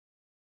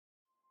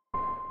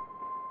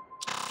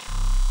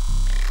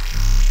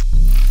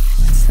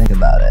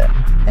about it.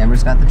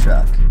 Amber's got the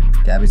truck,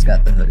 Gabby's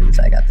got the hoodies,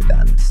 I got the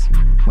guns.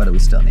 What do we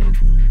still need?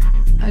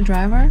 A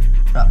driver?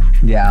 Oh,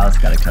 yeah, Alice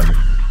got it covered.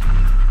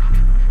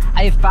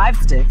 I have 5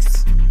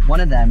 sticks. One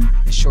of them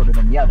is shorter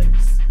than the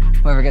others.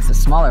 Whoever gets the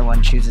smaller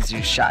one chooses to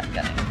use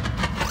shotgunning.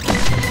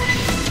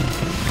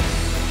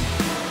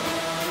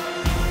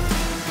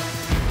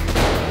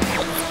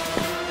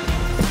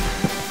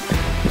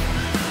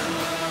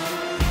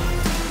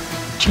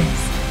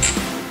 Cheers.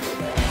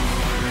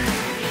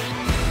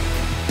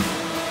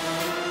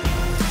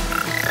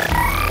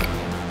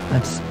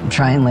 Let's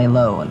try and lay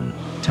low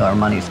until our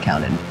money's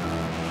counted.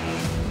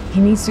 He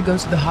needs to go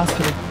to the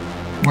hospital.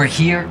 We're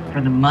here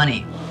for the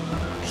money.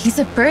 He's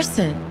a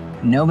person.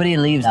 Nobody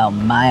leaves without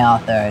my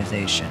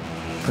authorization.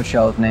 Put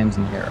y'all's names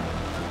in here.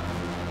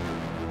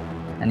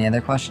 Any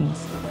other questions?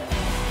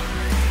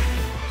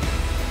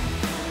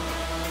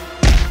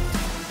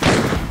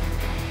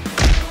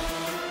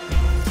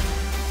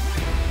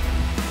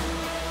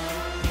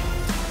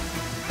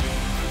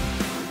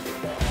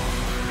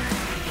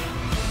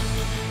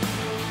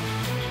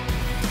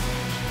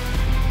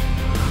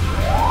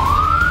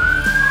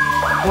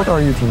 What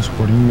are you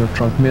transporting in your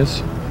trunk,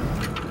 miss?